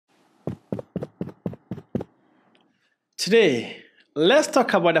Today, let's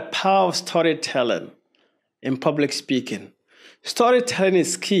talk about the power of storytelling in public speaking. Storytelling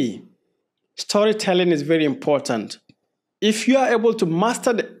is key. Storytelling is very important. If you are able to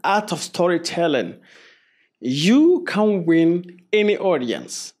master the art of storytelling, you can win any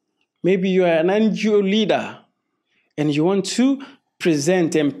audience. Maybe you are an NGO leader and you want to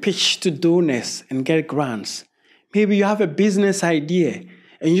present and pitch to donors and get grants. Maybe you have a business idea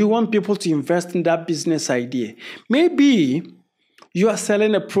and you want people to invest in that business idea. Maybe you are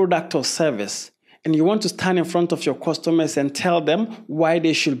selling a product or service and you want to stand in front of your customers and tell them why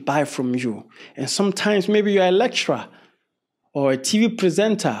they should buy from you. And sometimes maybe you're a lecturer or a TV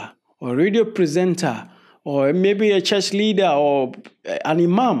presenter or a radio presenter or maybe a church leader or an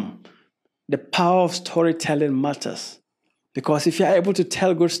imam. The power of storytelling matters, because if you're able to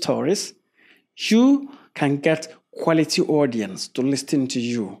tell good stories, you can get quality audience to listen to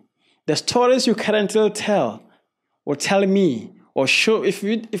you. The stories you currently tell or tell me or show,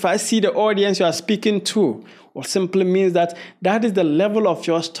 if I see the audience you are speaking to, or simply means that is the level of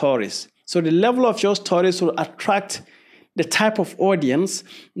your stories. So the level of your stories will attract the type of audience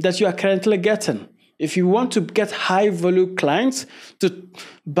that you are currently getting. If you want to get high-value clients to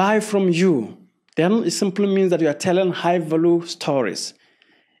buy from you, then it simply means that you are telling high-value stories.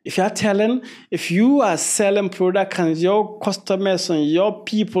 If you are selling products and your customers and your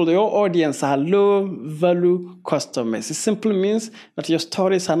people, your audience are low-value customers, it simply means that your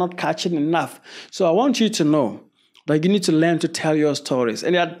stories are not catching enough. So I want you to know that you need to learn to tell your stories.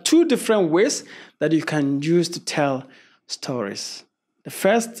 And there are two different ways that you can use to tell stories. The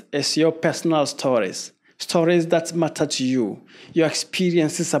first is your personal stories. Stories that matter to you, your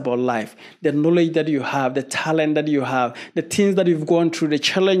experiences about life, the knowledge that you have, the talent that you have, the things that you've gone through, the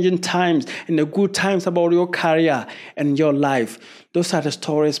challenging times and the good times about your career and your life. Those are the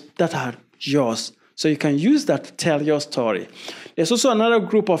stories that are yours. So you can use that to tell your story. There's also another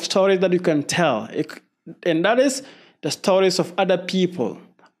group of stories that you can tell, and that is the stories of other people,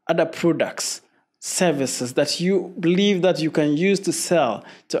 other products, services that you believe that you can use to sell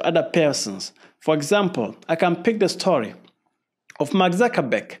to other persons. For example, I can pick the story of Mark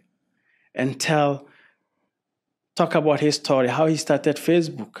Zuckerberg and talk about his story, how he started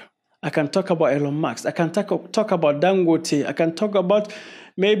Facebook. I can talk about Elon Musk. I can talk about 𝐁𝐨𝐤𝐬. I can talk about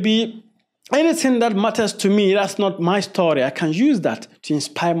maybe anything that matters to me. That's not my story. I can use that to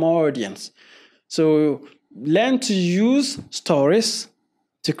inspire my audience. So learn to use stories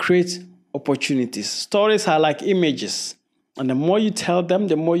to create opportunities. Stories are like images. And the more you tell them,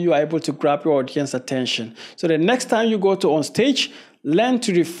 the more you are able to grab your audience attention. So the next time you go on stage, learn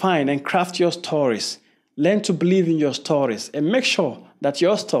to refine and craft your stories. Learn to believe in your stories. And make sure that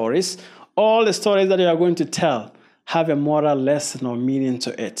your stories, all the stories that you are going to tell, have a moral lesson or meaning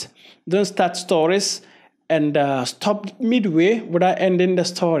to it. Don't start stories and stop midway without ending the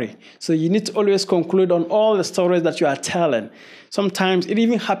story. So you need to always conclude on all the stories that you are telling. Sometimes it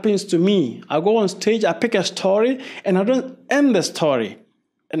even happens to me. I go on stage, I pick a story, and I don't end the story.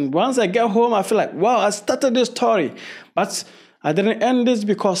 And once I get home, I feel like, wow, I started this story, but I didn't end this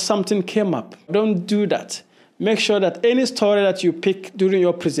because something came up. Don't do that. Make sure that any story that you pick during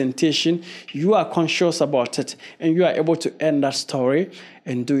your presentation, you are conscious about it, and you are able to end that story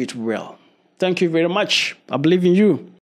and do it well. Thank you very much. I believe in you.